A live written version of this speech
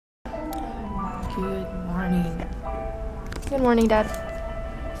Good morning. Good morning, Dad.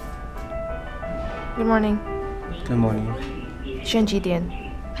 Good morning. Good morning. 现在几点？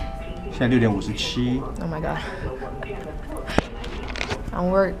现在6点57。Oh my god. And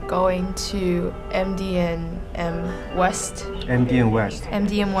we're going to MD&M West. MD&M West.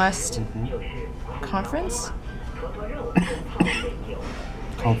 MD&M West conference.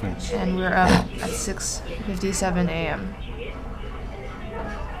 Conference. And we're up at 6:57 a.m.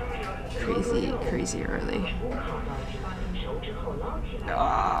 Crazy early.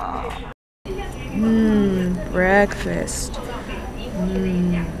 Breakfast.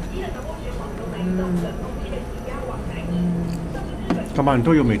 干嘛？你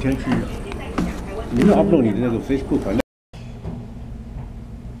都有每天去？你有 upload 你的那个 Facebook 团？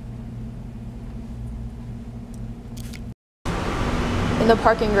 In the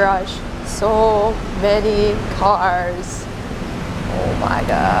parking garage, so many cars. Oh my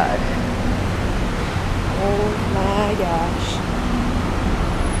god. Oh my gosh.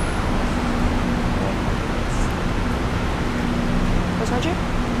 What's that,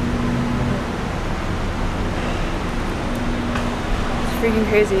 It's freaking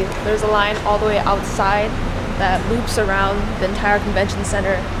crazy. There's a line all the way outside that loops around the entire convention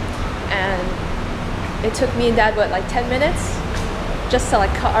center, and it took me and Dad, what, like 10 minutes? Just to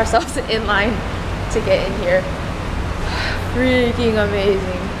like cut ourselves in line to get in here. Freaking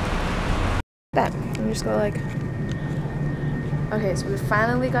amazing. That, let me just go like, okay, so we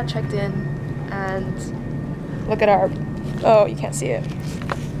finally got checked in, and look at our, oh, you can't see it.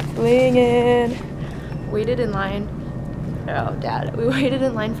 Bling in. Waited in line, oh Dad, we waited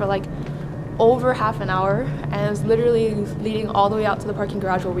in line for like over half an hour, and it was literally leading all the way out to the parking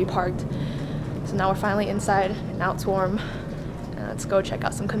garage where we parked. So now we're finally inside, now it's warm. Let's go check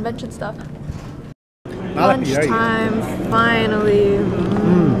out some convention stuff. Lunchtime, finally.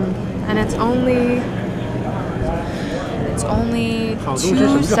 And it's only 2:17.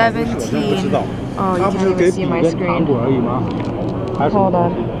 Oh, you can't even see my screen. Hold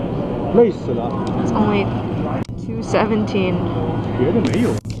on. It's only 2:17.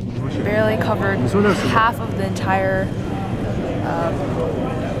 Barely covered half of the entire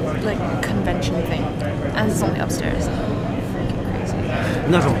like convention thing, and it's only upstairs.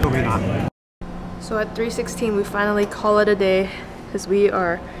 So at 3:16 we finally call it a day because we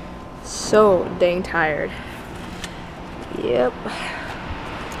are so dang tired. Yep.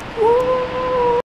 Woo.